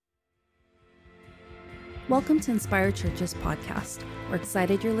Welcome to Inspire Church's podcast. We're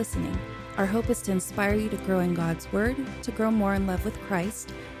excited you're listening. Our hope is to inspire you to grow in God's Word, to grow more in love with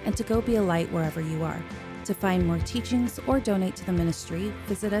Christ, and to go be a light wherever you are. To find more teachings or donate to the ministry,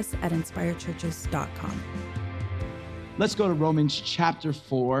 visit us at inspirechurches.com. Let's go to Romans chapter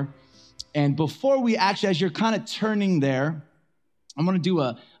 4. And before we actually, as you're kind of turning there, I'm going to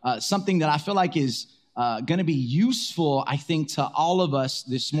do something that I feel like is going to be useful, I think, to all of us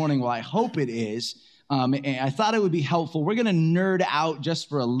this morning. Well, I hope it is. And I thought it would be helpful. We're going to nerd out just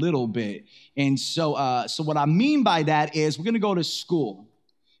for a little bit. And so what I mean by that is we're going to go to school,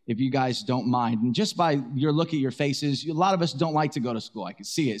 if you guys don't mind. And just by your look at your faces, a lot of us don't like to go to school. I can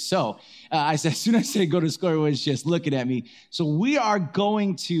see it. So I said, as soon as I say go to school, everyone's just looking at me. So we are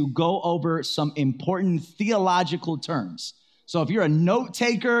going to go over some important theological terms. So if you're a note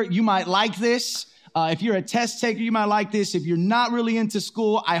taker, you might like this. If you're a test taker, you might like this. If you're not really into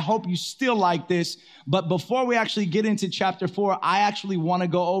school, I hope you still like this. But before we actually get into chapter 4, I actually want to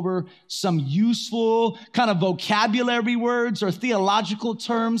go over some useful kind of vocabulary words or theological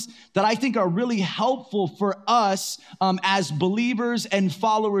terms that I think are really helpful for us as believers and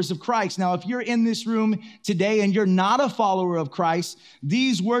followers of Christ. Now, if you're in this room today and you're not a follower of Christ,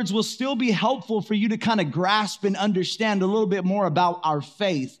 these words will still be helpful for you to kind of grasp and understand a little bit more about our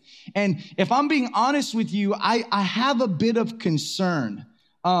faith. And if I'm being honest with you, I have a bit of concern.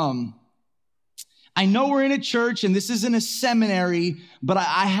 I know we're in a church and this isn't a seminary, but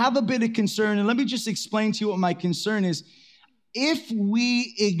I have a bit of concern. And let me just explain to you what my concern is. If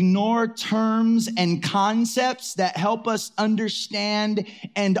we ignore terms and concepts that help us understand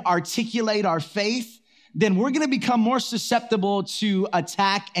and articulate our faith, then we're going to become more susceptible to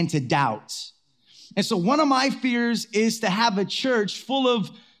attack and to doubt. And so one of my fears is to have a church full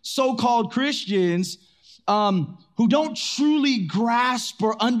of so-called Christians who don't truly grasp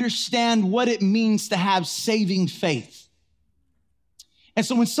or understand what it means to have saving faith. And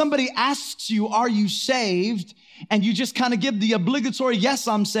so when somebody asks you, are you saved? And you just kind of give the obligatory, yes,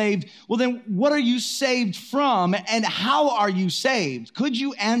 I'm saved. Well, then what are you saved from and how are you saved? Could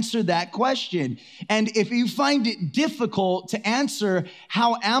you answer that question? And if you find it difficult to answer,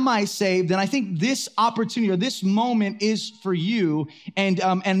 how am I saved? Then I think this opportunity or this moment is for you. And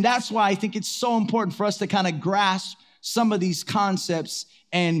that's why I think it's so important for us to kind of grasp some of these concepts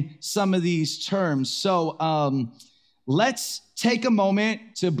and some of these terms. So let's take a moment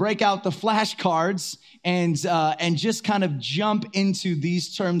to break out the flashcards and just kind of jump into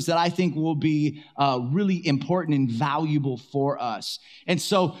these terms that I think will be really important and valuable for us. And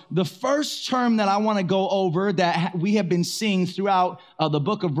so the first term that I want to go over that we have been seeing throughout the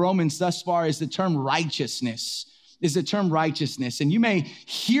book of Romans thus far is the term righteousness. And you may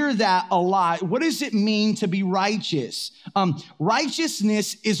hear that a lot. What does it mean to be righteous?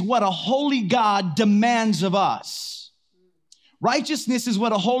 Righteousness is what a holy God demands of us. Righteousness is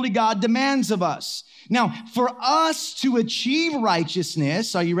what a holy God demands of us. Now, for us to achieve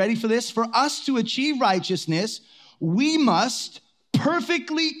righteousness, are you ready for this? For us to achieve righteousness, we must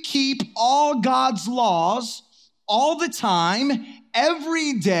perfectly keep all God's laws all the time,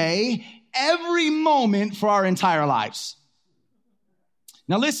 every day, every moment for our entire lives.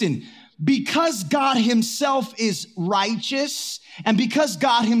 Now listen, because God himself is righteous and because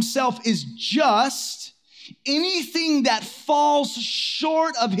God himself is just, anything that falls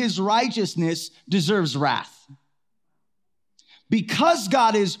short of his righteousness deserves wrath. Because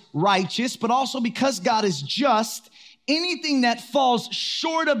God is righteous, but also because God is just, anything that falls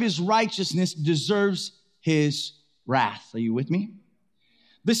short of his righteousness deserves his wrath. Are you with me?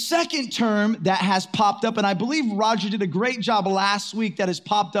 The second term that has popped up, and I believe Roger did a great job last week that has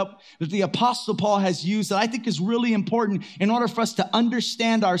popped up, that the Apostle Paul has used, that I think is really important in order for us to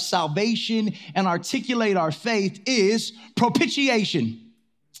understand our salvation and articulate our faith, is propitiation.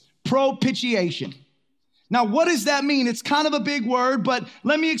 Propitiation. Now, what does that mean? It's kind of a big word, but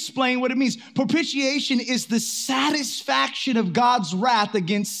let me explain what it means. Propitiation is the satisfaction of God's wrath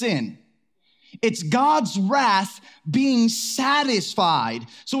against sin. It's God's wrath being satisfied.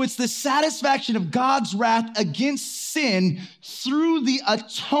 So it's the satisfaction of God's wrath against sin through the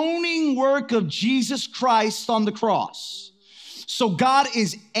atoning work of Jesus Christ on the cross. So God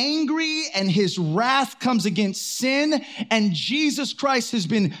is angry and his wrath comes against sin, and Jesus Christ has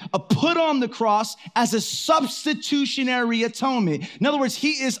been put on the cross as a substitutionary atonement. In other words,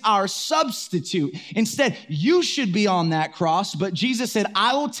 he is our substitute. Instead, you should be on that cross, but Jesus said,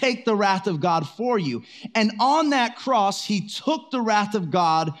 I will take the wrath of God for you. And on that cross, he took the wrath of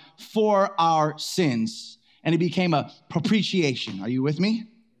God for our sins, and it became a propitiation. Are you with me?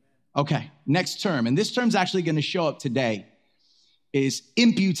 Okay, next term, and this term's actually going to show up today, is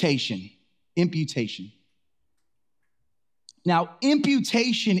imputation. Imputation. Now,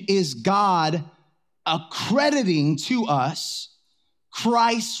 imputation is God accrediting to us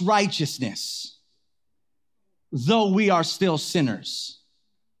Christ's righteousness, though we are still sinners.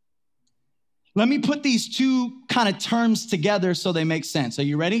 Let me put these two kind of terms together so they make sense. Are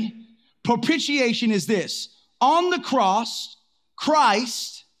you ready? Propitiation is this. On the cross,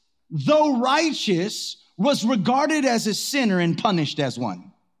 Christ, though righteous, was regarded as a sinner and punished as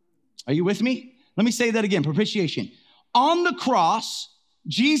one. Are you with me? Let me say that again. Propitiation. On the cross,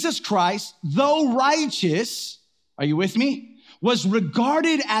 Jesus Christ, though righteous, are you with me? Was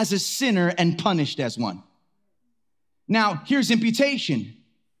regarded as a sinner and punished as one. Now, here's imputation.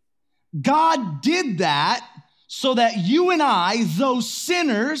 God did that so that you and I, though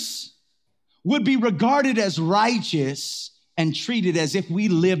sinners, would be regarded as righteous and treated as if we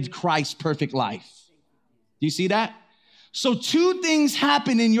lived Christ's perfect life. Do you see that? So two things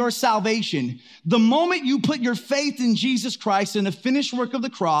happen in your salvation. The moment you put your faith in Jesus Christ and the finished work of the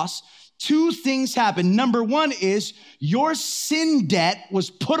cross, two things happen. Number one is your sin debt was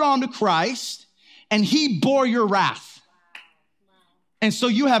put onto Christ and he bore your wrath. And so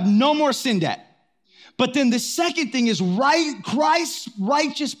you have no more sin debt. But then the second thing is Christ's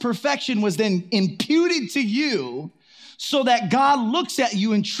righteous perfection was then imputed to you so that God looks at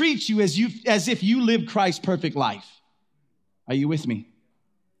you and treats you as if you lived Christ's perfect life. Are you with me?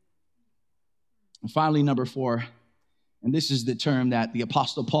 And finally, number 4, and this is the term that the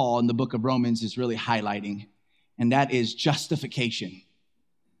Apostle Paul in the book of Romans is really highlighting, and that is justification.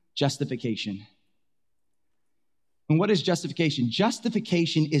 Justification. And what is justification?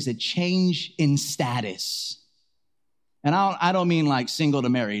 Justification is a change in status. And I don't mean like single to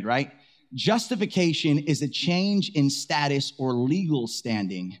married, right? Justification is a change in status or legal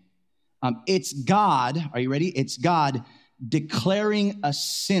standing. It's God, are you ready? It's God declaring a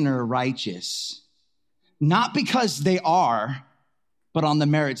sinner righteous. Not because they are, but on the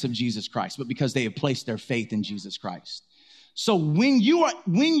merits of Jesus Christ, but because they have placed their faith in Jesus Christ. So when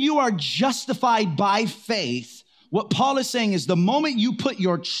you are justified by faith, what Paul is saying is the moment you put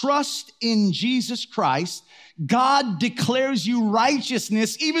your trust in Jesus Christ, God declares you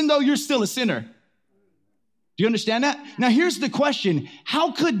righteousness even though you're still a sinner. Do you understand that? Now here's the question.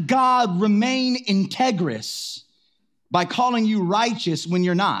 How could God remain integrous by calling you righteous when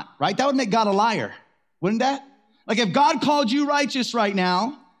you're not, right? That would make God a liar, wouldn't that? Like if God called you righteous right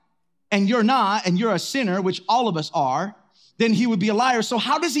now and you're not, and you're a sinner, which all of us are, then he would be a liar. So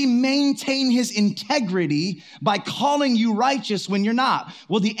how does he maintain his integrity by calling you righteous when you're not?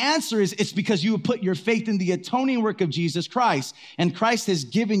 Well, the answer is it's because you have put your faith in the atoning work of Jesus Christ. And Christ has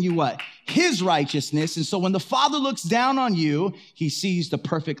given you what? His righteousness. And so when the Father looks down on you, he sees the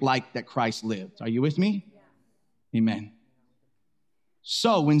perfect life that Christ lived. Are you with me? Yeah. Amen.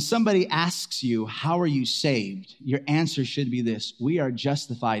 So when somebody asks you, how are you saved? Your answer should be this: we are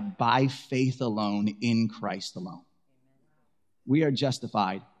justified by faith alone in Christ alone. We are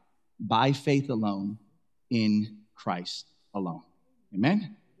justified by faith alone in Christ alone.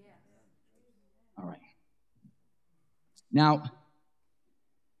 Amen? All right. Now,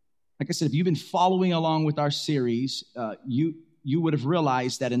 like I said, if you've been following along with our series, you would have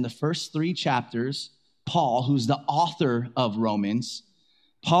realized that in the first 3 chapters, Paul, who's the author of Romans,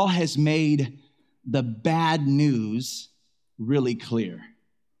 Paul has made the bad news really clear.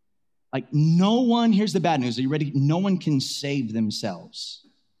 Like no one, here's the bad news. Are you ready? No one can save themselves.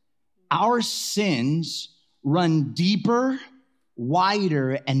 Our sins run deeper,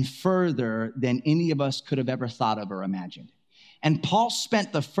 wider, and further than any of us could have ever thought of or imagined. And Paul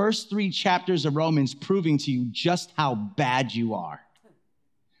spent the first 3 chapters of Romans proving to you just how bad you are.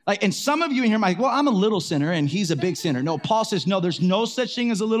 Like, and some of you in here might, well, I'm a little sinner and he's a big sinner. No, Paul says, no, there's no such thing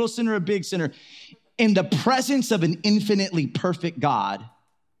as a little sinner or a big sinner. In the presence of an infinitely perfect God,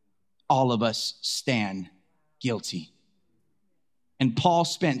 all of us stand guilty. And Paul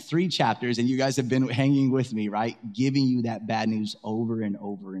spent 3 chapters, and you guys have been hanging with me, right? Giving you that bad news over and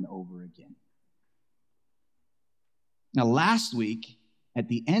over and over again. Now, last week, at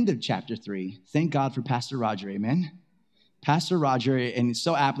the end of chapter 3, thank God for Pastor Roger, amen? Pastor Roger, and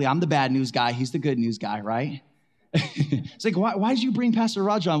so aptly, I'm the bad news guy, he's the good news guy, right? It's like, why did you bring Pastor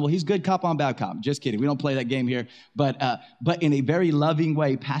Roger on? Well, he's good cop on bad cop. Just kidding. We don't play that game here. But in a very loving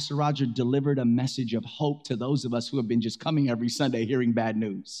way, Pastor Roger delivered a message of hope to those of us who have been just coming every Sunday hearing bad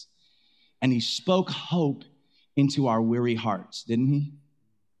news. And he spoke hope into our weary hearts, didn't he?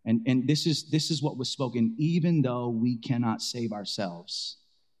 And this is what was spoken. Even though we cannot save ourselves,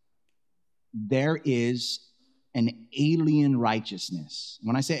 there is an alien righteousness.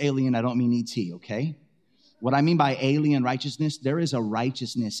 When I say alien, I don't mean E.T., okay? What I mean by alien righteousness, there is a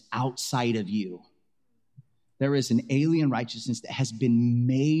righteousness outside of you there is an alien righteousness that has been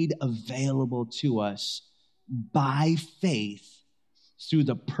made available to us by faith through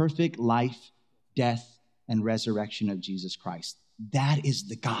the perfect life, death, and resurrection of Jesus Christ. That is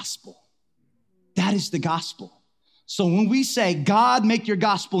the gospel. That is the gospel. So when we say, God, make your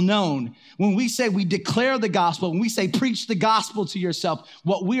gospel known, when we say we declare the gospel, when we say preach the gospel to yourself,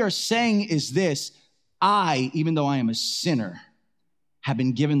 what we are saying is this: I, even though I am a sinner, have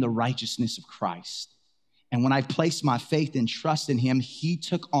been given the righteousness of Christ. And when I placed my faith and trust in him, he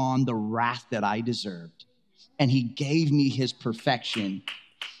took on the wrath that I deserved. And he gave me his perfection,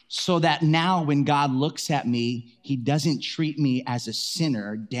 so that now when God looks at me, he doesn't treat me as a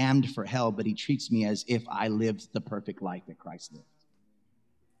sinner damned for hell, but he treats me as if I lived the perfect life that Christ lived.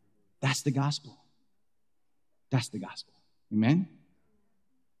 That's the gospel. That's the gospel. Amen?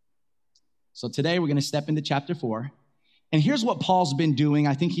 So today we're going to step into chapter 4. And here's what Paul's been doing.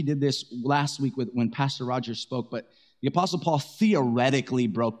 I think he did this last week when Pastor Roger spoke, but the Apostle Paul theoretically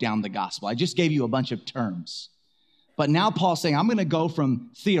broke down the gospel. I just gave you a bunch of terms. But now Paul's saying, I'm going to go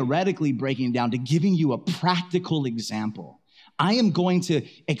from theoretically breaking it down to giving you a practical example. I am going to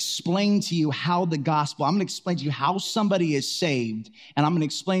explain to you how the gospel, I'm going to explain to you how somebody is saved, and I'm going to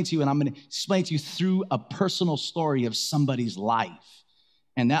explain to you through a personal story of somebody's life.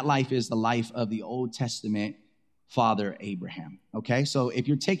 And that life is the life of the Old Testament father Abraham. Okay, so if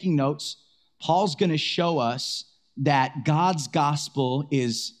you're taking notes, Paul's going to show us that God's gospel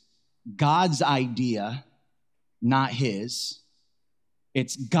is God's idea, not his.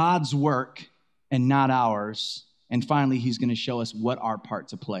 It's God's work and not ours. And finally, he's going to show us what our part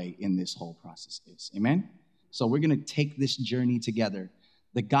to play in this whole process is. Amen? So we're going to take this journey together.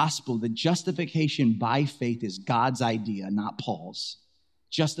 The gospel, the justification by faith is God's idea, not Paul's.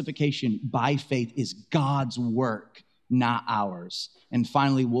 Justification by faith is God's work, not ours. And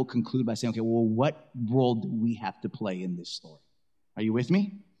finally, we'll conclude by saying, okay, well, what role do we have to play in this story? Are you with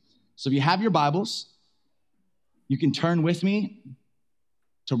me? So if you have your Bibles, you can turn with me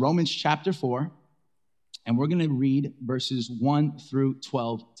to Romans chapter 4, and we're going to read verses 1 through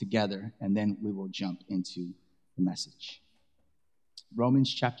 12 together, and then we will jump into the message.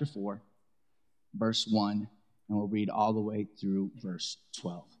 Romans chapter 4, verse 1. And we'll read all the way through verse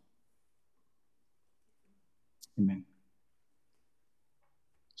 12. Amen.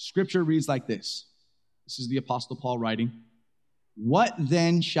 Scripture reads like this. This is the Apostle Paul writing. What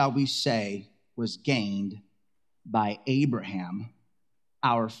then shall we say was gained by Abraham,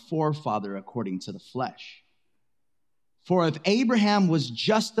 our forefather according to the flesh? For if Abraham was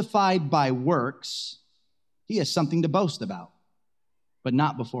justified by works, he has something to boast about, but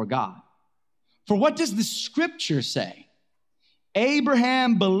not before God. For what does the scripture say?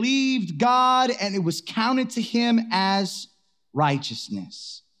 Abraham believed God, and it was counted to him as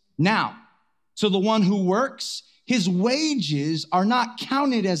righteousness. Now, to the one who works, his wages are not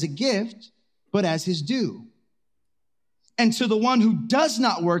counted as a gift, but as his due. And to the one who does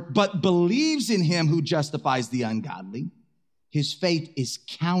not work, but believes in him who justifies the ungodly, his faith is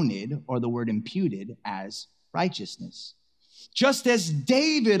counted, or the word imputed, as righteousness. Just as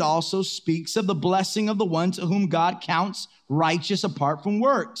David also speaks of the blessing of the one to whom God counts righteous apart from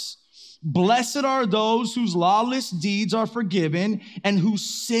works. Blessed are those whose lawless deeds are forgiven and whose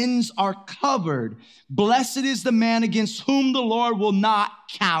sins are covered. Blessed is the man against whom the Lord will not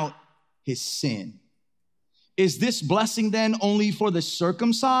count his sin. Is this blessing then only for the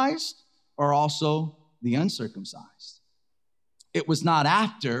circumcised or also the uncircumcised? It was not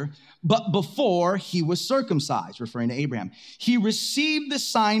after, but before he was circumcised, referring to Abraham. He received the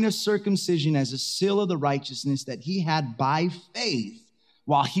sign of circumcision as a seal of the righteousness that he had by faith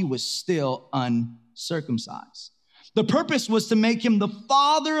while he was still uncircumcised. The purpose was to make him the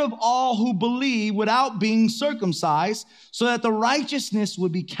father of all who believe without being circumcised, so that the righteousness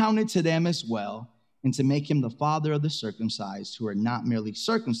would be counted to them as well, and to make him the father of the circumcised, who are not merely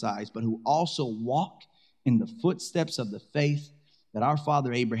circumcised, but who also walk in the footsteps of the faith that our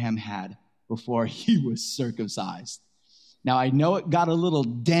father Abraham had before he was circumcised. Now, I know it got a little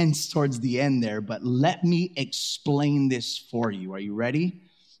dense towards the end there, but let me explain this for you. Are you ready?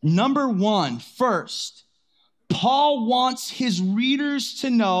 Number one, first, Paul wants his readers to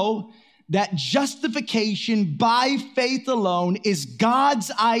know that justification by faith alone is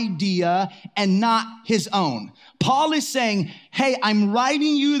God's idea and not his own. Paul is saying, hey, I'm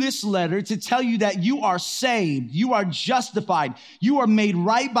writing you this letter to tell you that you are saved, you are justified, you are made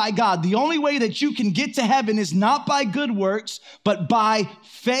right by God. The only way that you can get to heaven is not by good works, but by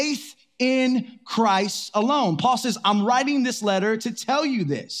faith in Christ alone. Paul says, I'm writing this letter to tell you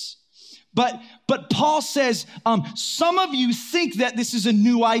this. But Paul says, some of you think that this is a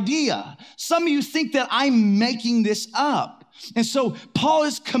new idea. Some of you think that I'm making this up. And so Paul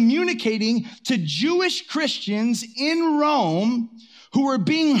is communicating to Jewish Christians in Rome who were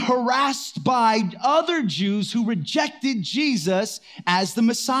being harassed by other Jews who rejected Jesus as the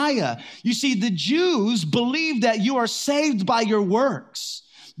Messiah. You see, the Jews believe that you are saved by your works.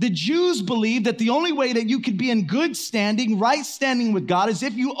 The Jews believed that the only way that you could be in good standing, right standing with God, is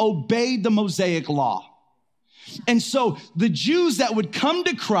if you obeyed the Mosaic law. And so the Jews that would come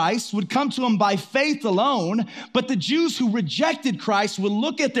to Christ would come to him by faith alone, but the Jews who rejected Christ would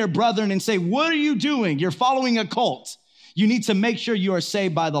look at their brethren and say, what are you doing? You're following a cult. You need to make sure you are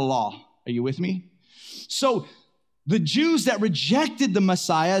saved by the law. Are you with me? So the Jews that rejected the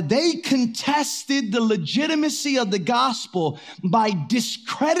Messiah, they contested the legitimacy of the gospel by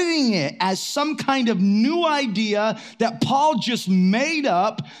discrediting it as some kind of new idea that Paul just made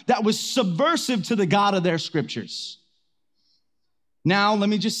up that was subversive to the God of their scriptures. Now, let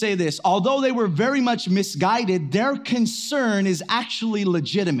me just say this. Although they were very much misguided, their concern is actually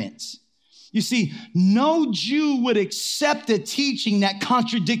legitimate. You see, no Jew would accept a teaching that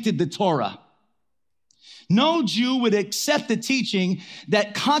contradicted the Torah. No Jew would accept a teaching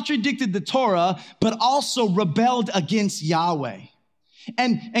that contradicted the Torah, but also rebelled against Yahweh.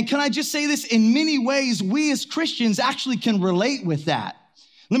 And can I just say this? In many ways, we as Christians actually can relate with that.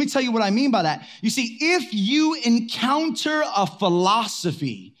 Let me tell you what I mean by that. You see, if you encounter a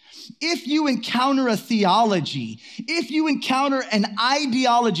philosophy, if you encounter a theology, if you encounter an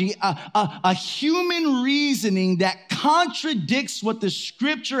ideology, a human reasoning that contradicts what the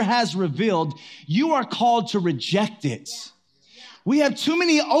scripture has revealed, you are called to reject it. We have too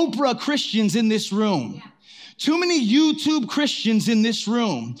many Oprah Christians in this room. Too many YouTube Christians in this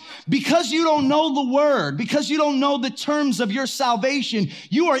room. Because you don't know the word, because you don't know the terms of your salvation,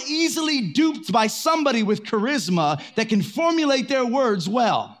 you are easily duped by somebody with charisma that can formulate their words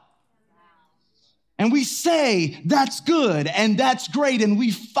well. And we say, that's good and that's great. And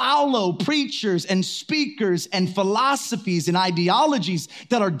we follow preachers and speakers and philosophies and ideologies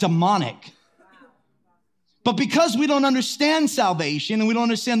that are demonic. But because we don't understand salvation and we don't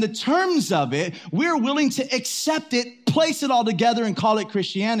understand the terms of it, we're willing to accept it, place it all together, and call it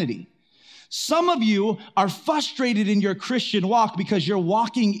Christianity. Some of you are frustrated in your Christian walk because you're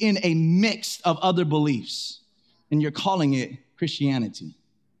walking in a mix of other beliefs and you're calling it Christianity.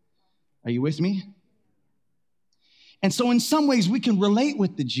 Are you with me? And so in some ways we can relate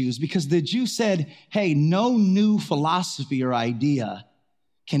with the Jews because the Jews said, hey, no new philosophy or idea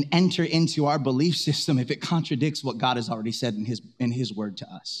can enter into our belief system if it contradicts what God has already said in his word to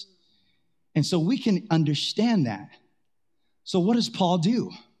us. And so we can understand that. So what does Paul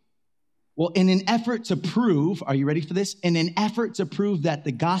do? Well, in an effort to prove, are you ready for this? In an effort to prove that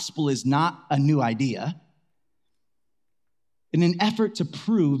the gospel is not a new idea, in an effort to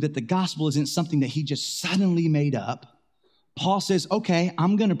prove that the gospel isn't something that he just suddenly made up, Paul says, okay,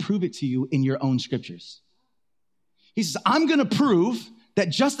 I'm going to prove it to you in your own scriptures. He says, I'm going to prove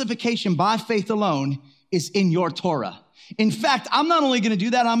that justification by faith alone is in your Torah. In fact, I'm not only going to do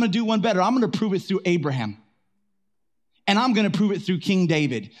that, I'm going to do one better. I'm going to prove it through Abraham. And I'm going to prove it through King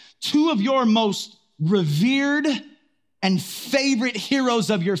David. Two of your most revered and favorite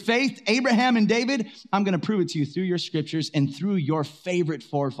heroes of your faith, Abraham and David, I'm going to prove it to you through your scriptures and through your favorite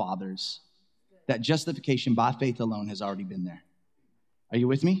forefathers that justification by faith alone has already been there. Are you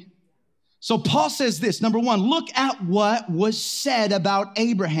with me? So Paul says this, number one, look at what was said about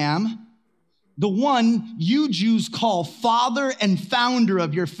Abraham, the one you Jews call father and founder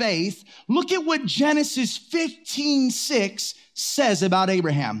of your faith. Look at what Genesis 15:6 says about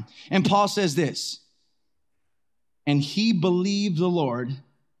Abraham. And Paul says this, and he believed the Lord,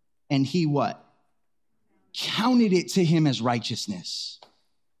 and he what? Counted it to him as righteousness.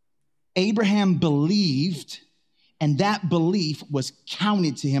 Abraham believed, and that belief was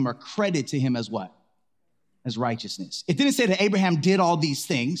counted to him or credited to him as what? As righteousness. It didn't say that Abraham did all these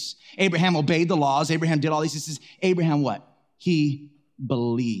things. Abraham obeyed the laws. Abraham did all these things. Abraham what? He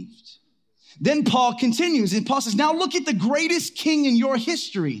believed. Then Paul continues, and Paul says, now look at the greatest king in your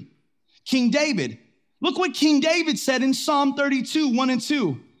history, King David. Look what King David said in Psalm 32, 1 and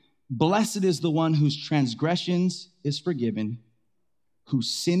 2. Blessed is the one whose transgressions is forgiven, whose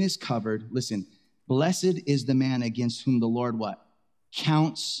sin is covered. Listen, blessed is the man against whom the Lord what?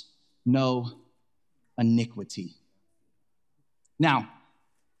 Counts no iniquity. Now,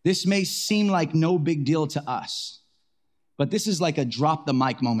 this may seem like no big deal to us, but this is like a drop the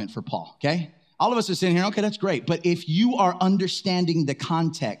mic moment for Paul, okay? All of us are sitting here, okay, that's great. But if you are understanding the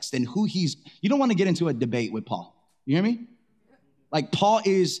context and who you don't want to get into a debate with Paul. You hear me? Like Paul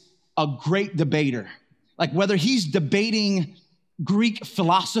is a great debater. Like whether he's debating Greek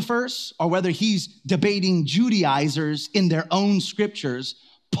philosophers or whether he's debating Judaizers in their own scriptures,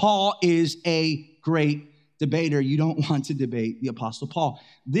 Paul is a great debater. You don't want to debate the Apostle Paul.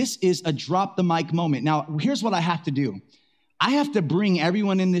 This is a drop the mic moment. Now, here's what I have to do. I have to bring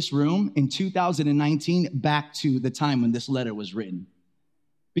everyone in this room in 2019 back to the time when this letter was written.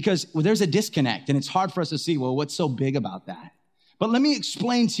 Because there's a disconnect, and it's hard for us to see, well, what's so big about that? But let me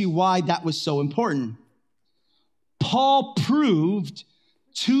explain to you why that was so important. Paul proved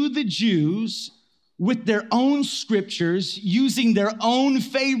to the Jews with their own scriptures, using their own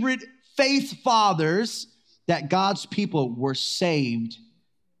favorite faith fathers, that God's people were saved.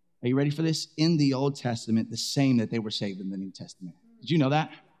 Are you ready for this? In the Old Testament, the same that they were saved in the New Testament. Did you know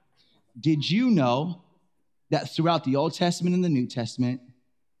that? Did you know that throughout the Old Testament and the New Testament,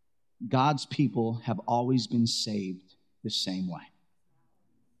 God's people have always been saved the same way?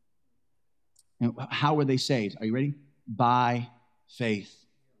 And how were they saved? Are you ready? By faith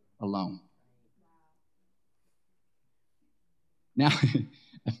alone. Now,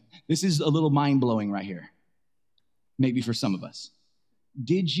 this is a little mind-blowing right here, maybe for some of us.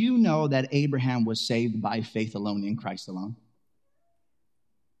 Did you know that Abraham was saved by faith alone in Christ alone?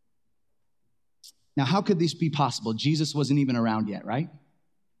 Now, how could this be possible? Jesus wasn't even around yet, right?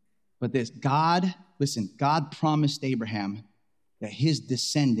 But God promised Abraham that his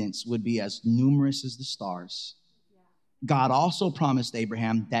descendants would be as numerous as the stars. God also promised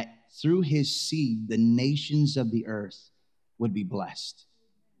Abraham that through his seed, the nations of the earth would be blessed.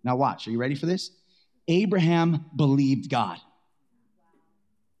 Now watch, are you ready for this? Abraham believed God.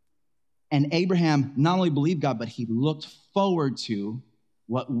 And Abraham not only believed God, but he looked forward to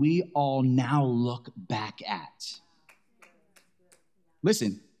what we all now look back at.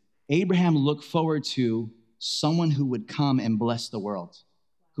 Listen, Abraham looked forward to someone who would come and bless the world.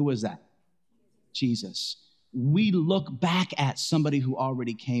 Who was that? Jesus. We look back at somebody who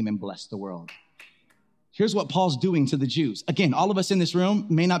already came and blessed the world. Here's what Paul's doing to the Jews. Again, all of us in this room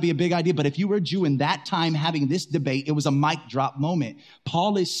may not be a big idea, but if you were a Jew in that time having this debate, it was a mic drop moment.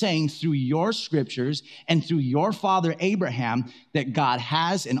 Paul is saying through your scriptures and through your father Abraham that God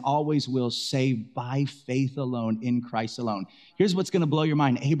has and always will save by faith alone in Christ alone. Here's what's going to blow your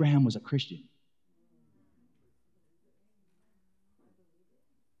mind. Abraham was a Christian.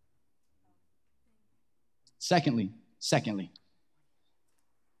 Secondly,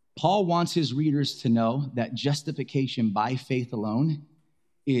 Paul wants his readers to know that justification by faith alone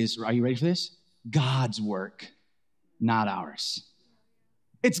is, are you ready for this? God's work, not ours.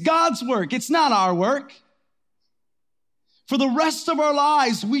 It's God's work. It's not our work. For the rest of our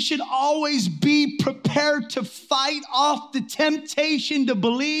lives, we should always be prepared to fight off the temptation to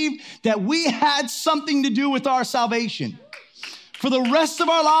believe that we had something to do with our salvation. For the rest of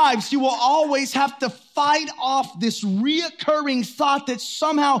our lives, you will always have to fight off this reoccurring thought that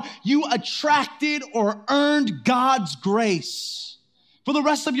somehow you attracted or earned God's grace. For the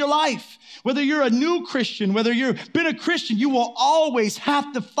rest of your life, whether you're a new Christian, whether you've been a Christian, you will always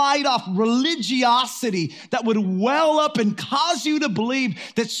have to fight off religiosity that would well up and cause you to believe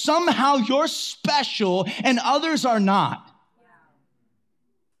that somehow you're special and others are not.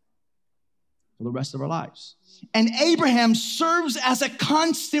 For the rest of our lives. And Abraham serves as a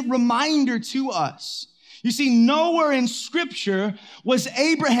constant reminder to us. You see, nowhere in Scripture was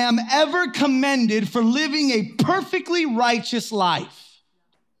Abraham ever commended for living a perfectly righteous life.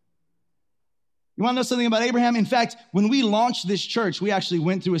 You want to know something about Abraham? In fact, when we launched this church, we actually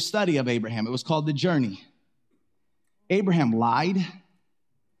went through a study of Abraham. It was called The Journey. Abraham lied.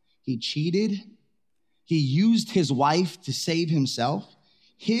 He cheated. He used his wife to save himself.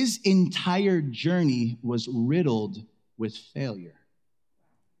 His entire journey was riddled with failure.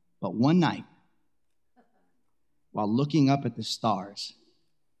 But one night, while looking up at the stars,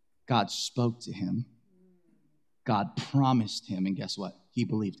 God spoke to him. God promised him, and guess what? He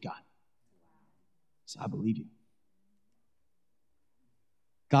believed God. He said, I believe you.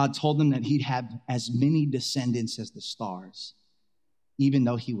 God told him that he'd have as many descendants as the stars, even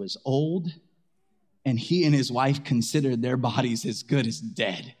though he was old, and he and his wife considered their bodies as good as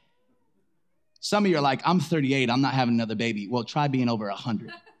dead. Some of you are like, I'm 38, I'm not having another baby. Well, try being over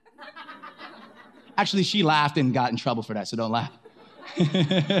 100. Actually, she laughed and got in trouble for that, so don't laugh.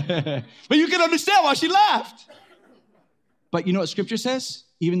 But you can understand why she laughed. But you know what Scripture says?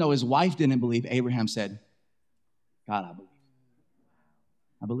 Even though his wife didn't believe, Abraham said, God, I believe.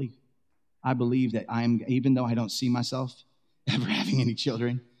 I believe. I believe that even though I don't see myself ever having any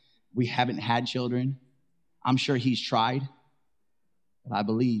children, we haven't had children. I'm sure he's tried. But I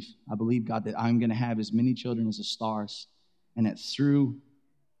believe, God, that I'm going to have as many children as the stars. And that through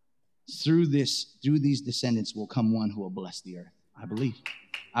through these descendants will come one who will bless the earth. I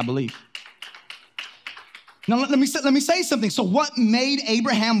believe. Now, let me say something. So what made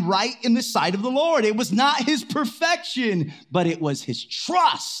Abraham right in the sight of the Lord? It was not his perfection, but it was his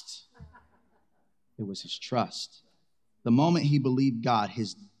trust. It was his trust. The moment he believed God,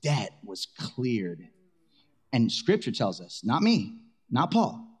 his debt was cleared. And scripture tells us, not me, not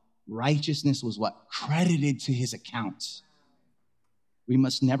Paul, righteousness was what? Credited to his account. We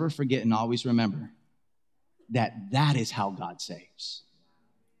must never forget and always remember that is how God saves.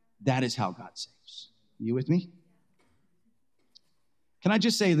 That is how God saves. You with me? Can I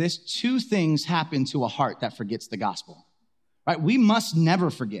just say this? 2 things happen to a heart that forgets the gospel, right? We must never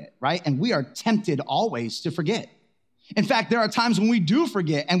forget, right? And we are tempted always to forget. In fact, there are times when we do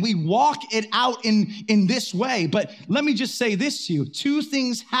forget and we walk it out in this way. But let me just say this to you. 2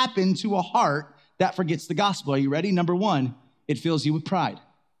 things happen to a heart that forgets the gospel. Are you ready? Number 1, it fills you with pride.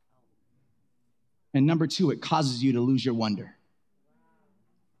 And number 2, it causes you to lose your wonder.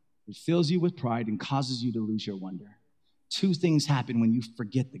 It fills you with pride and causes you to lose your wonder. 2 things happen when you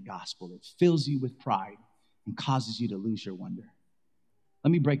forget the gospel. It fills you with pride and causes you to lose your wonder.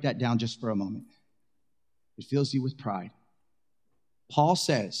 Let me break that down just for a moment. It fills you with pride. Paul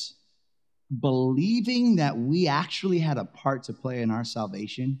says, believing that we actually had a part to play in our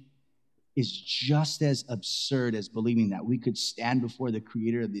salvation is just as absurd as believing that we could stand before the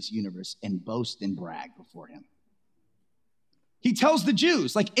creator of this universe and boast and brag before him. He tells the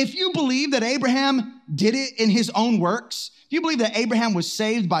Jews, like, if you believe that Abraham did it in his own works, if you believe that Abraham was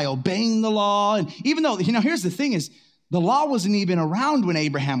saved by obeying the law, and even though, here's the thing is, the law wasn't even around when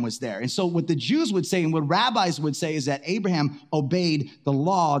Abraham was there. And so what the Jews would say and what rabbis would say is that Abraham obeyed the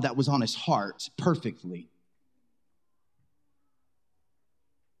law that was on his heart perfectly.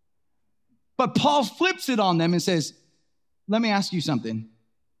 But Paul flips it on them and says, let me ask you something.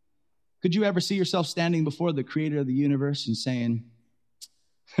 Could you ever see yourself standing before the creator of the universe and saying,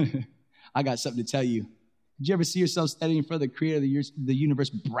 I got something to tell you? Did you ever see yourself standing in front of the creator of the universe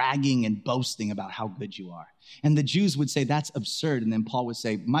bragging and boasting about how good you are? And the Jews would say, that's absurd. And then Paul would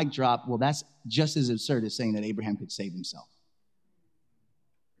say, mic drop, well, that's just as absurd as saying that Abraham could save himself.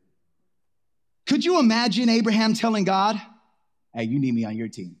 Could you imagine Abraham telling God, hey, you need me on your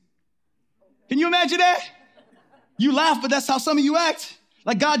team? Can you imagine that? You laugh, but that's how some of you act.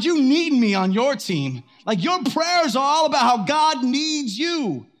 Like, God, you need me on your team. Like, your prayers are all about how God needs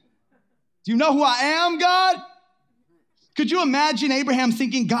you. Do you know who I am, God? Could you imagine Abraham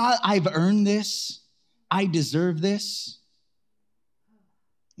thinking, God, I've earned this. I deserve this.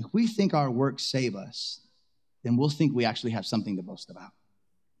 If we think our works save us, then we'll think we actually have something to boast about.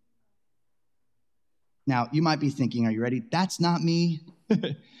 Now, you might be thinking, are you ready? That's not me.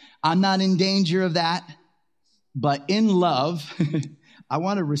 I'm not in danger of that. But in love, I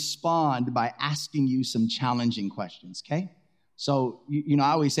want to respond by asking you some challenging questions, okay? So,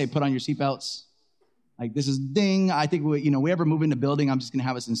 I always say, put on your seatbelts. Like, this is ding. I think, we ever move into a building, I'm just going to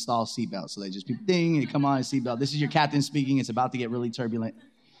have us install seatbelts. So they just be ding, and come on, a seatbelt. This is your captain speaking. It's about to get really turbulent.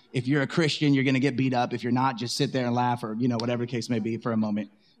 If you're a Christian, you're going to get beat up. If you're not, just sit there and laugh or, whatever the case may be for a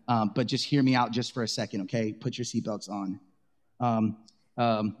moment. But just hear me out just for a second, okay? Put your seatbelts on.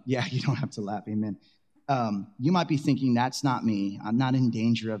 Yeah, you don't have to laugh. Amen. You might be thinking, that's not me. I'm not in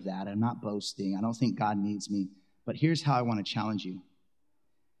danger of that. I'm not boasting. I don't think God needs me. But here's how I want to challenge you.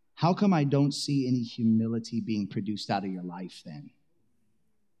 How come I don't see any humility being produced out of your life then?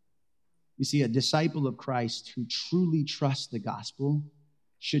 You see, a disciple of Christ who truly trusts the gospel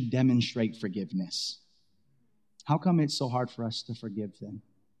should demonstrate forgiveness. How come it's so hard for us to forgive them?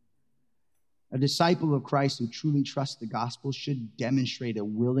 A disciple of Christ who truly trusts the gospel should demonstrate a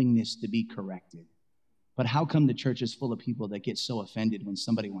willingness to be corrected. But how come the church is full of people that get so offended when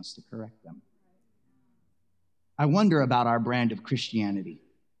somebody wants to correct them? I wonder about our brand of Christianity.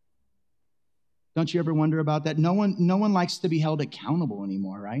 Don't you ever wonder about that? No one likes to be held accountable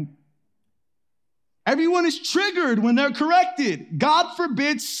anymore, right? Everyone is triggered when they're corrected. God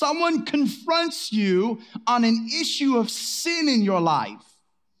forbid someone confronts you on an issue of sin in your life.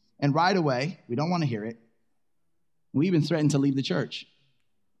 And right away, we don't want to hear it. We even threaten to leave the church.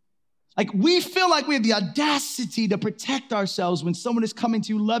 Like, we feel like we have the audacity to protect ourselves when someone is coming to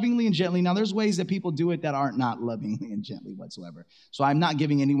you lovingly and gently. Now, there's ways that people do it that aren't not lovingly and gently whatsoever. So I'm not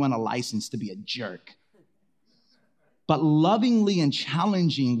giving anyone a license to be a jerk. But lovingly and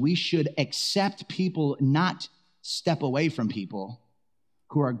challenging, we should accept people, not step away from people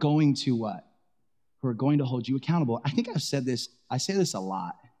who are going to what? Who are going to hold you accountable. I think I've said this. I say this a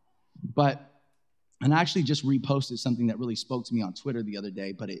lot. And I actually just reposted something that really spoke to me on Twitter the other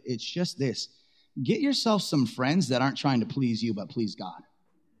day, but it's just this. Get yourself some friends that aren't trying to please you, but please God.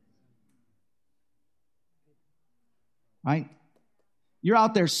 right? You're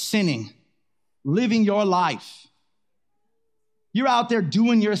out there sinning, living your life. You're out there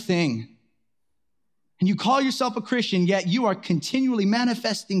doing your thing. And you call yourself a Christian, yet you are continually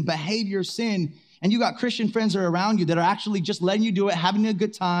manifesting behavior, sin, and you got Christian friends that are around you that are actually just letting you do it, having a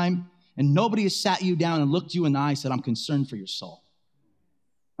good time, and nobody has sat you down and looked you in the eye and said, I'm concerned for your soul.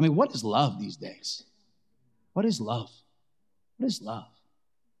 I mean, what is love these days? What is love? What is love?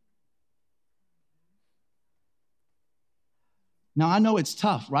 Now, I know it's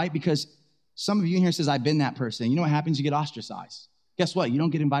tough, right? Because some of you in here says, I've been that person. You know what happens? You get ostracized. Guess what? You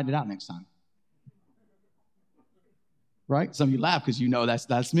don't get invited out next time. Right? Some of you laugh because you know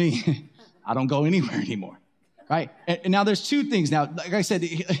that's me. I don't go anywhere anymore. Right? And now there's two things. Now, like I said,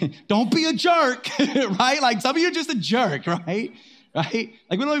 don't be a jerk, right? Like some of you are just a jerk, right? Right?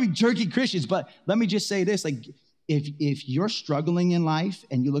 Like we don't want to be jerky Christians, but let me just say this. Like if you're struggling in life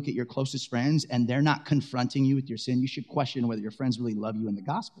and you look at your closest friends and they're not confronting you with your sin, you should question whether your friends really love you in the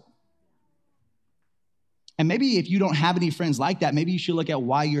gospel. And maybe if you don't have any friends like that, maybe you should look at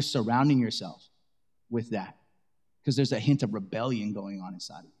why you're surrounding yourself with that. Because there's a hint of rebellion going on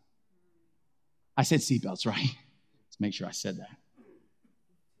inside of you. I said seatbelts, right? Let's make sure I said that.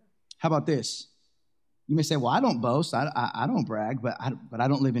 How about this? You may say, well, I don't boast, I don't brag, but I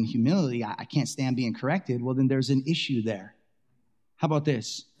don't live in humility. I can't stand being corrected. Well, then there's an issue there. How about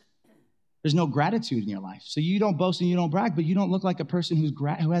this? There's no gratitude in your life. So you don't boast and you don't brag, but you don't look like a person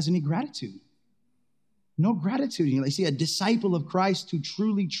who has any gratitude. No gratitude in your life. See, a disciple of Christ who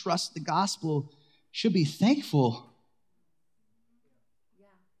truly trusts the gospel should be thankful.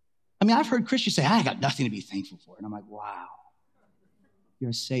 I mean, I've heard Christians say, I got nothing to be thankful for. And I'm like, wow.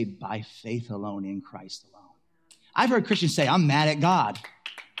 You're saved by faith alone in Christ alone. I've heard Christians say, I'm mad at God.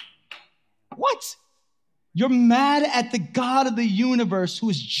 What? You're mad at the God of the universe who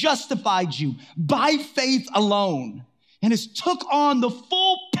has justified you by faith alone and has took on the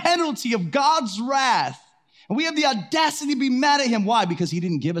full penalty of God's wrath. And we have the audacity to be mad at him. Why? Because he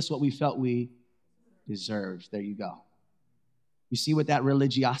didn't give us what we felt we deserved. There you go. You see what that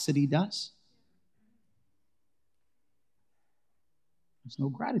religiosity does? There's no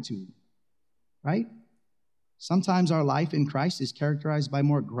gratitude, right? Sometimes our life in Christ is characterized by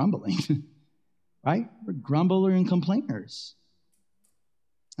more grumbling, right? We're grumblers and complainers.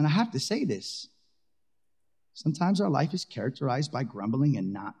 And I have to say this. Sometimes our life is characterized by grumbling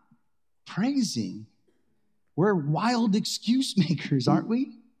and not praising. We're wild excuse makers, aren't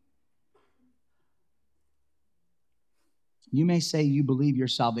we? You may say you believe your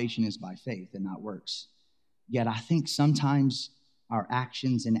salvation is by faith and not works. Yet I think sometimes our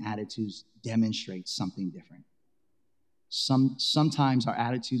actions and attitudes demonstrate something different. Sometimes our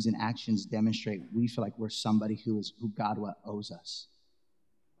attitudes and actions demonstrate we feel like we're somebody who God owes us.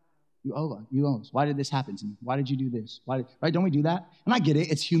 You owe us. Why did this happen to me? Why did you do this? Right? Don't we do that? And I get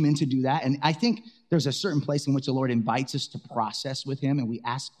it. It's human to do that. And I think there's a certain place in which the Lord invites us to process with him and we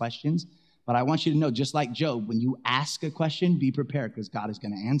ask questions. But I want you to know, just like Job, when you ask a question, be prepared because God is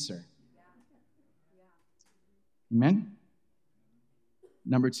going to answer. Amen?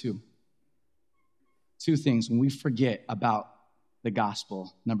 Number two things. When we forget about the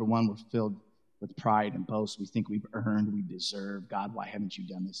gospel, number one, we're filled with pride and boast. We think we've earned, we deserve. God, why haven't you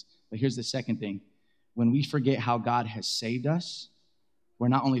done this? But here's the second thing. When we forget how God has saved us, we're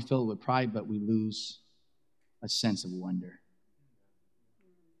not only filled with pride, but we lose a sense of wonder.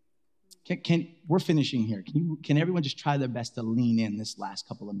 We're finishing here. Can everyone just try their best to lean in this last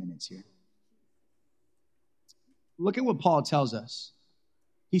couple of minutes here? Look at what Paul tells us.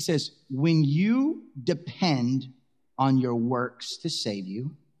 He says, when you depend on your works to save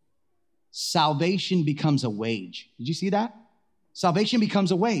you, salvation becomes a wage. Did you see that? Salvation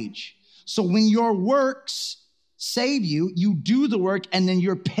becomes a wage. So when your works save you, you do the work and then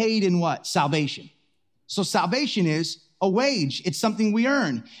you're paid in what? Salvation. So salvation is a wage. It's something we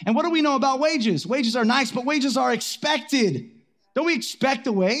earn. And what do we know about wages? Wages are nice, but wages are expected. Don't we expect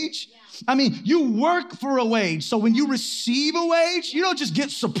a wage? Yeah. I mean, you work for a wage. So when you receive a wage, you don't just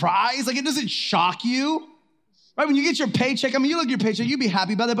get surprised. Like it doesn't shock you. Right? When you get your paycheck, I mean, you look at your paycheck, you'd be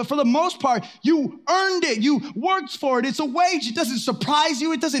happy about it. But for the most part, you earned it. You worked for it. It's a wage. It doesn't surprise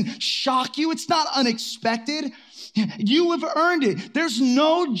you. It doesn't shock you. It's not unexpected. You have earned it. There's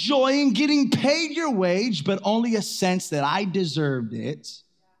no joy in getting paid your wage, but only a sense that I deserved it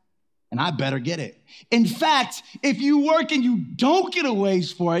and I better get it. In fact, if you work and you don't get a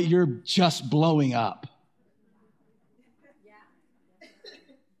wage for it, you're just blowing up.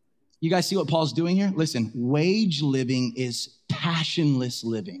 You guys see what Paul's doing here? Listen, wage living is passionless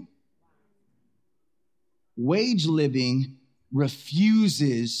living. Wage living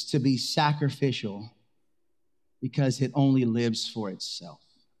refuses to be sacrificial because it only lives for itself.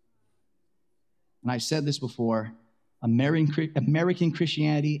 And I've said this before, American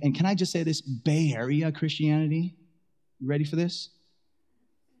Christianity, and can I just say this, Bay Area Christianity, you ready for this?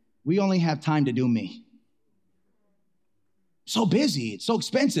 We only have time to do me. So busy, it's so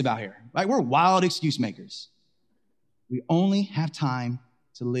expensive out here. Like, we're wild excuse makers. We only have time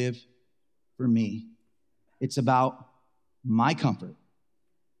to live for me. It's about my comfort,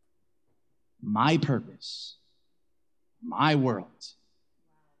 my purpose, my world.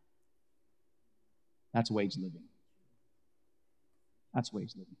 That's wage living. That's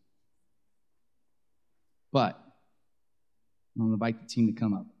wage living. But I'm going to invite the team to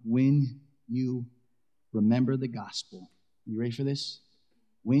come up. When you remember the gospel, you ready for this?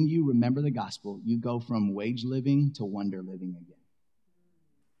 When you remember the gospel, you go from wage living to wonder living again.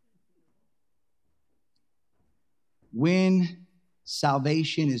 When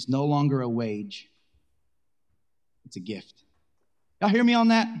salvation is no longer a wage, it's a gift. Y'all hear me on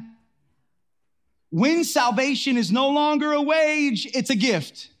that? When salvation is no longer a wage, it's a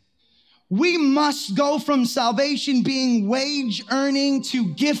gift. We must go from salvation being wage earning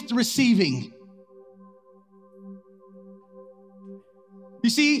to gift receiving. You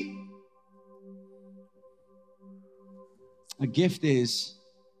see, a gift is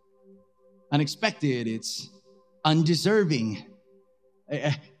unexpected, it's undeserving.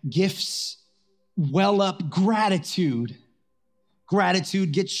 Gifts well up gratitude.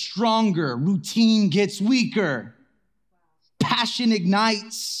 Gratitude gets stronger, routine gets weaker. Passion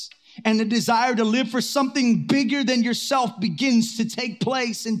ignites, and the desire to live for something bigger than yourself begins to take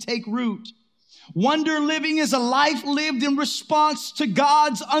place and take root. Wonder living is a life lived in response to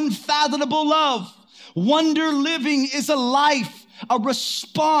God's unfathomable love. Wonder living is a life, a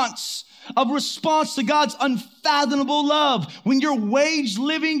response to God's unfathomable love. When you're wage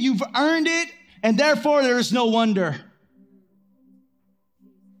living, you've earned it, and therefore there is no wonder.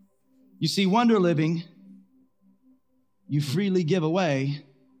 You see, wonder living, you freely give away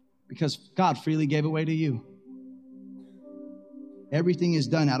because God freely gave away to you. Everything is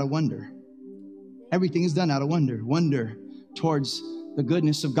done out of wonder. Everything is done out of wonder. Wonder towards the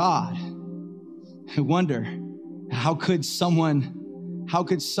goodness of God. Wonder, how could someone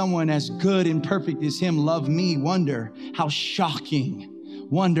as good and perfect as him love me? Wonder how shocking.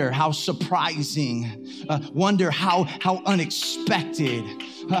 Wonder how surprising. Wonder how unexpected.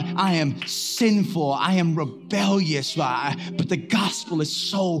 I am sinful. I am rebellious. But the gospel is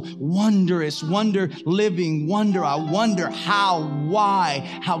so wondrous. Wonder living. Wonder. I wonder how, why,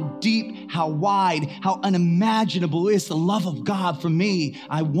 how deep, how wide, how unimaginable is the love of God for me.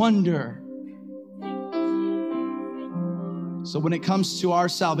 I wonder. So when it comes to our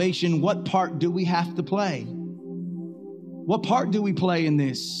salvation, what part do we have to play? What part do we play in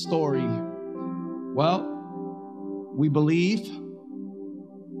this story? Well, we believe,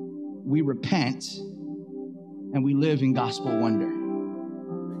 we repent, and we live in gospel wonder.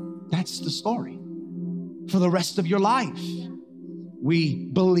 That's the story for the rest of your life. We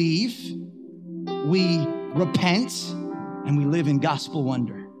believe, we repent, and we live in gospel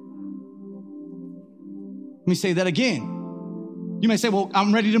wonder. Let me say that again. You may say, well,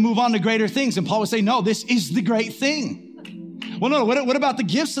 I'm ready to move on to greater things. And Paul would say, no, this is the great thing. Well, no, what about the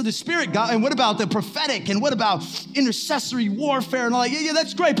gifts of the Spirit, God? And what about the prophetic? And what about intercessory warfare and all that? Yeah,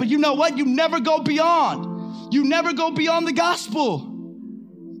 that's great. But you know what? You never go beyond. You never go beyond the gospel.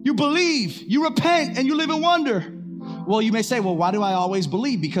 You believe, you repent, and you live in wonder. Well, you may say, well, why do I always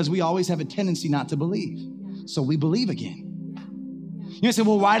believe? Because we always have a tendency not to believe. So we believe again. You may say,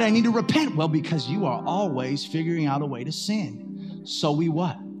 well, why do I need to repent? Well, because you are always figuring out a way to sin. So we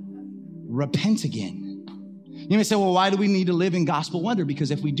what? Repent again. You may say, well, why do we need to live in gospel wonder?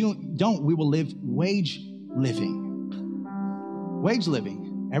 Because if we don't, we will live wage living. Wage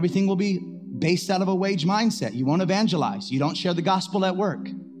living. Everything will be based out of a wage mindset. You won't evangelize. You don't share the gospel at work.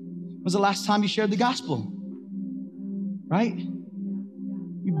 When was the last time you shared the gospel? Right?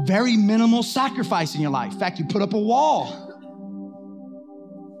 Very minimal sacrifice in your life. In fact, you put up a wall.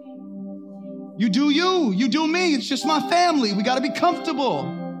 You do you. You do me. It's just my family. We got to be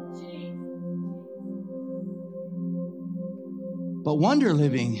comfortable. But wonder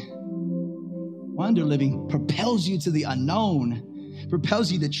living propels you to the unknown.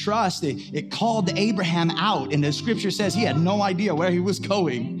 propels you to trust. It called Abraham out, and the scripture says he had no idea where he was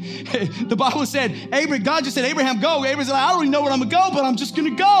going. The Bible said, God just said, Abraham, go. Abraham said, I don't even know where I'm going to go, but I'm just going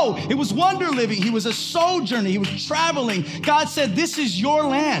to go. It was wonder living. He was a sojourner. He was traveling. God said, this is your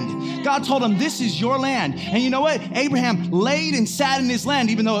land. God told him, this is your land. And you know what? Abraham laid and sat in his land,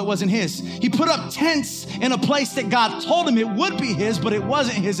 even though it wasn't his. He put up tents in a place that God told him it would be his, but it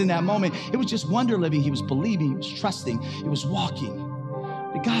wasn't his in that moment. It was just wonder living. He was believing. He was trusting. He was walking.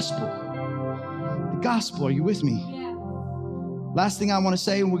 The gospel. The gospel. Are you with me? Yeah. Last thing I want to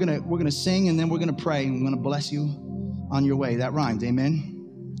say, and we're gonna sing, and then we're gonna pray, and we're gonna bless you on your way. That rhymed. Amen.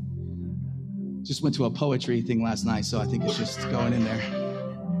 Just went to a poetry thing last night, so I think it's just going in there.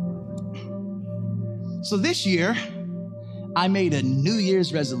 So this year, I made a New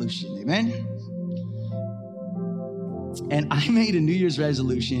Year's resolution. Amen. And I made a New Year's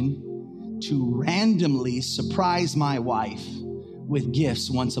resolution to randomly surprise my wife with gifts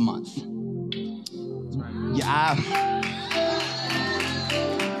once a month. Yeah.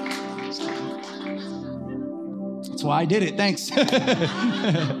 That's why I did it. Thanks.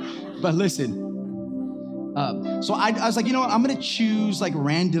 But listen. So I was like, you know what? I'm going to choose like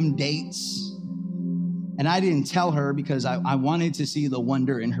random dates. And I didn't tell her because I wanted to see the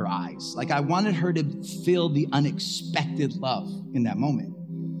wonder in her eyes. Like I wanted her to feel the unexpected love in that moment.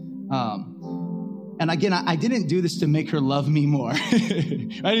 And again, I didn't do this to make her love me more.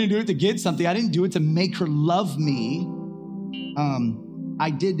 I didn't do it to get something. I didn't do it to make her love me. I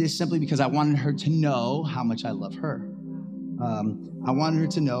did this simply because I wanted her to know how much I love her. I wanted her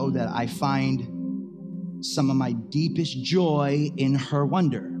to know that I find some of my deepest joy in her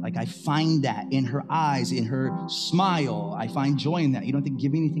wonder. Like I find that in her eyes, in her smile. I find joy in that. You don't have to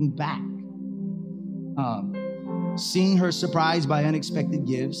give anything back. Seeing her surprised by unexpected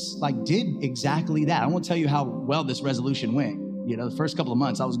gifts, like did exactly that. I won't tell you how well this resolution went. You know, the first couple of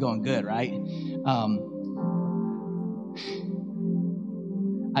months I was going good, right?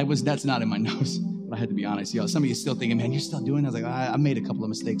 That's not in my notes, but I had to be honest. You know, some of you still thinking, man, you're still doing it. I was like, I made a couple of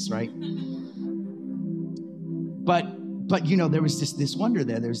mistakes, right? But you know, there was this wonder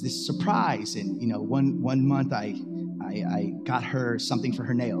there. There's this surprise. And, you know, one month I got her something for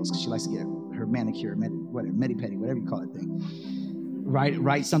her nails because she likes to get her manicure, medi-pedi, whatever you call it thing.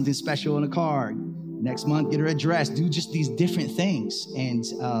 Write something special in a card. Next month, get her a dress. Do just these different things. And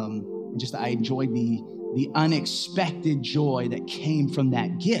just I enjoyed the unexpected joy that came from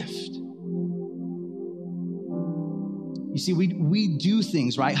that gift. You see, we do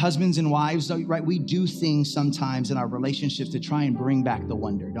things, right? Husbands and wives, right? We do things sometimes in our relationships to try and bring back the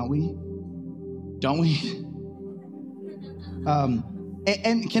wonder, don't we? Don't we?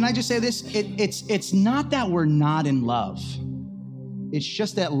 And can I just say this? It's not that we're not in love. It's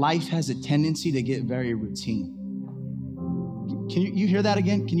just that life has a tendency to get very routine. Can you hear that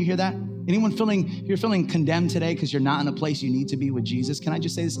again? Can you hear that? Anyone you're feeling condemned today because you're not in a place you need to be with Jesus? Can I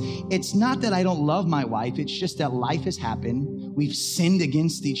just say this? It's not that I don't love my wife. It's just that life has happened. We've sinned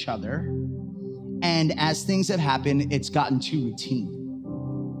against each other. And as things have happened, it's gotten too routine.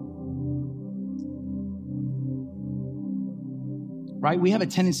 Right? We have a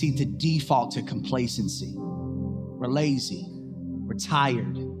tendency to default to complacency. We're lazy. We're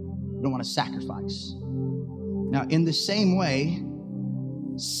tired. We don't want to sacrifice. Now, in the same way,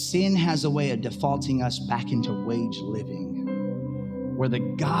 sin has a way of defaulting us back into wage living, where the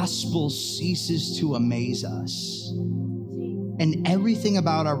gospel ceases to amaze us. And everything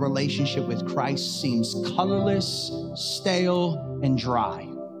about our relationship with Christ seems colorless, stale, and dry.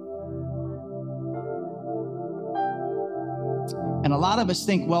 And a lot of us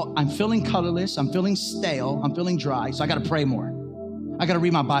think, well, I'm feeling colorless, I'm feeling stale, I'm feeling dry, so I got to pray more. I got to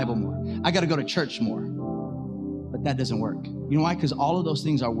read my Bible more. I got to go to church more. But that doesn't work. You know why? Because all of those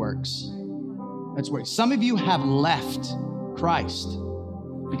things are works. That's works. Some of you have left Christ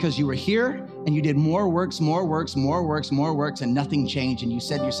because you were here and you did more works, and nothing changed. And you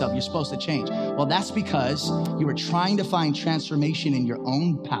said to yourself, you're supposed to change. Well, that's because you were trying to find transformation in your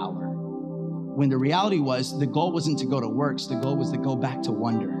own power. When the reality was, the goal wasn't to go to works. The goal was to go back to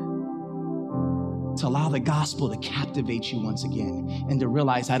wonder. To allow the gospel to captivate you once again. And to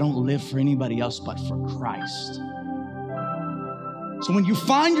realize I don't live for anybody else but for Christ. So when you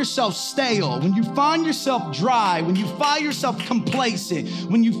find yourself stale, when you find yourself dry, when you find yourself complacent,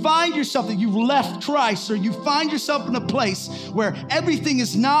 when you find yourself that you've left Christ, or you find yourself in a place where everything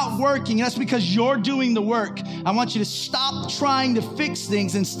is not working, and that's because you're doing the work, I want you to stop trying to fix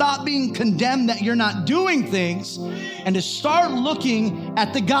things and stop being condemned that you're not doing things, and to start looking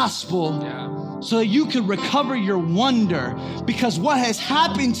at the gospel so that you could recover your wonder. Because what has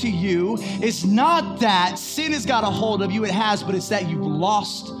happened to you is not that sin has got a hold of you, it has, but it's that you've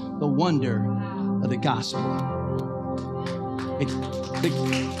lost the wonder of the gospel.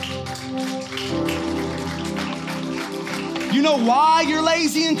 You know why you're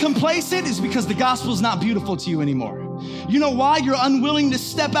lazy and complacent? It's because the gospel is not beautiful to you anymore. You know why you're unwilling to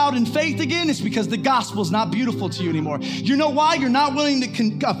step out in faith again? It's because the gospel is not beautiful to you anymore. You know why you're not willing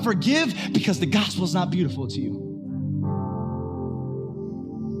to forgive? Because the gospel is not beautiful to you.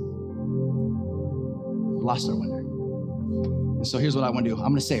 We've lost our wonder. And so here's what I want to do. I'm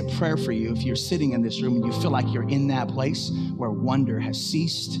going to say a prayer for you if you're sitting in this room and you feel like you're in that place where wonder has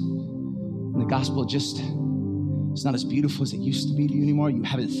ceased and the gospel just, it's not as beautiful as it used to be to you anymore. You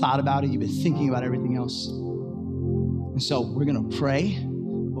haven't thought about it. You've been thinking about everything else. And so we're going to pray.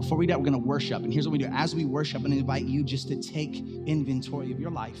 Before we do that, we're going to worship. And here's what we do. As we worship, I'm going to invite you just to take inventory of your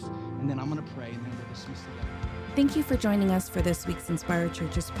life. And then I'm going to pray, and then we'll dismiss together. Thank you for joining us for this week's Inspire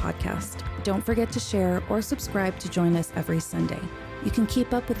Churches podcast. Don't forget to share or subscribe to join us every Sunday. You can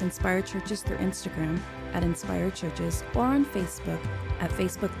keep up with Inspire Churches through Instagram at Inspire Churches or on Facebook at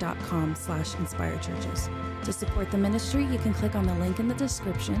facebook.com/InspireChurches. To support the ministry, you can click on the link in the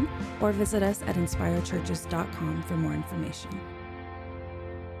description or visit us at inspirechurches.com for more information.